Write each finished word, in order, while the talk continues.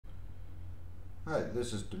Hi,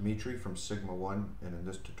 this is Dimitri from Sigma 1, and in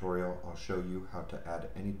this tutorial I'll show you how to add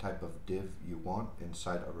any type of div you want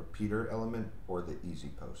inside a repeater element or the easy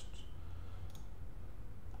posts.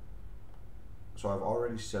 So I've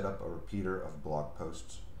already set up a repeater of blog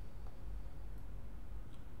posts.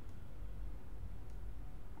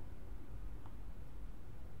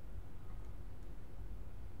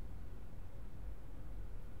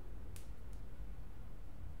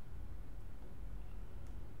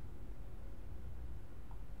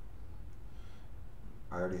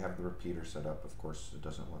 I already have the repeater set up. Of course, it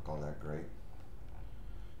doesn't look all that great.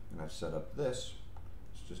 And I've set up this.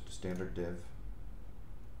 It's just a standard div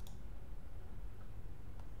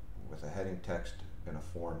with a heading text and a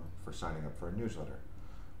form for signing up for a newsletter.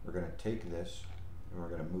 We're going to take this and we're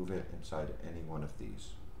going to move it inside any one of these.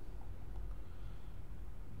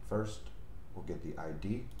 First, we'll get the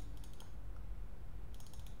ID.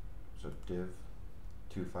 So div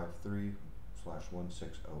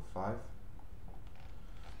 253/1605.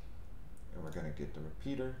 And we're going to get the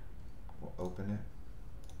repeater. We'll open it.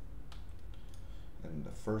 And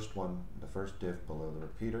the first div below the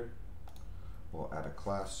repeater, we'll add a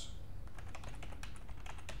class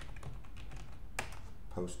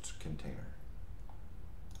posts container.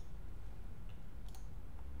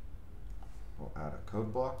 We'll add a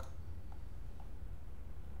code block.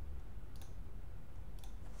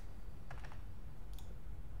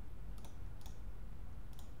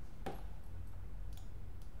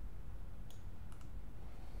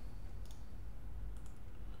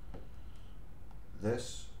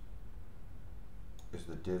 This is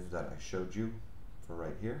the div that I showed you for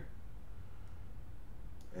right here.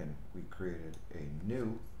 And we created a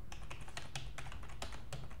new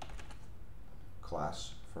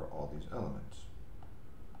class for all these elements.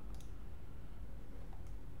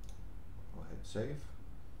 We'll hit save.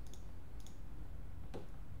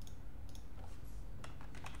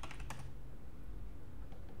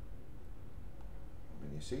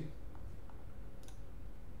 And you see,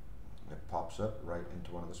 it pops up right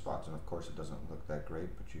into one of the spots. And of course it doesn't look that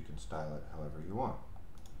great, but you can style it however you want.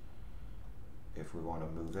 If we want to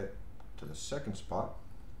move it to the second spot,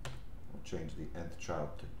 we'll change the nth child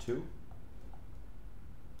to 2.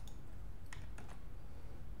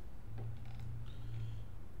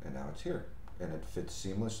 And now it's here. And it fits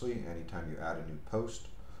seamlessly. Anytime you add a new post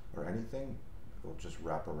or anything, it will just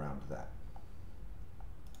wrap around that.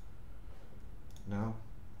 Now,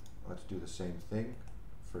 let's do the same thing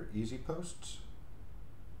for easy posts.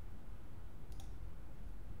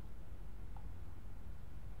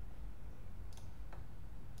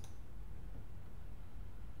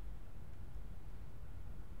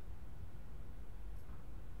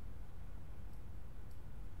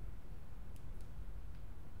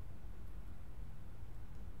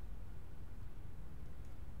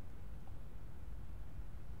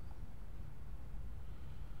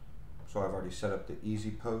 So I've already set up the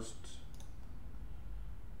easy posts.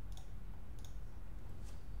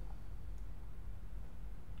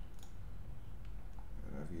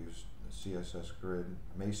 And I've used the CSS grid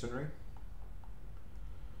masonry.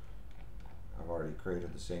 I've already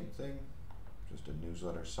created the same thing, just a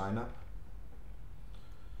newsletter sign up.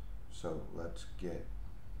 So let's get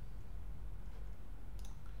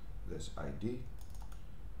this ID,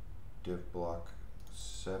 div block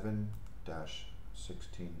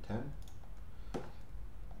 7-1610.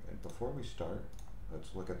 And before we start,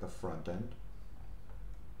 let's look at the front end.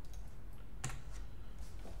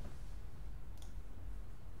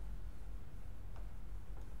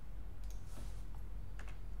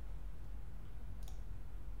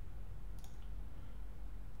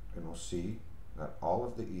 And we'll see that all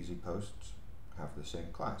of the easy posts have the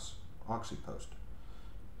same class, oxypost.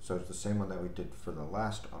 So it's the same one that we did for the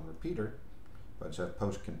last on repeater, but instead of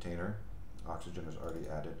post container, Oxygen has already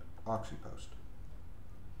added oxypost.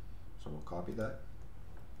 So we'll copy that.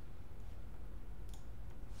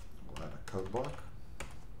 We'll add a code block.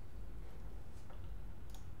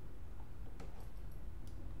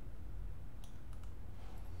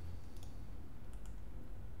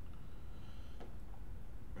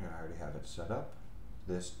 And I already have it set up.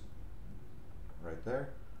 This right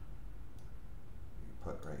there, you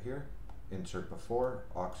put right here. Insert before,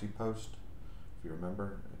 oxypost. If you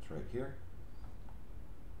remember, it's right here.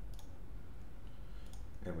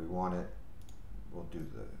 And we want it, we'll do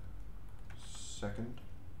the second.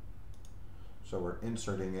 So we're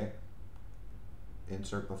inserting it,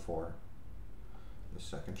 insert before the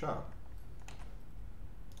second child.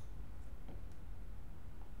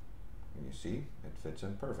 And you see, it fits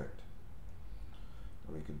in perfect.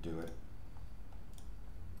 Or we could do it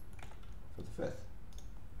for the fifth.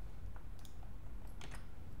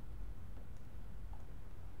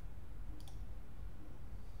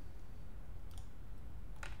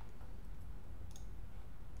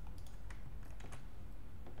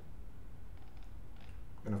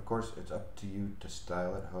 And of course, it's up to you to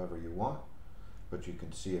style it however you want, but you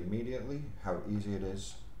can see immediately how easy it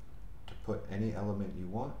is to put any element you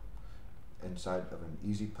want inside of an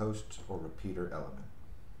easy post or repeater element.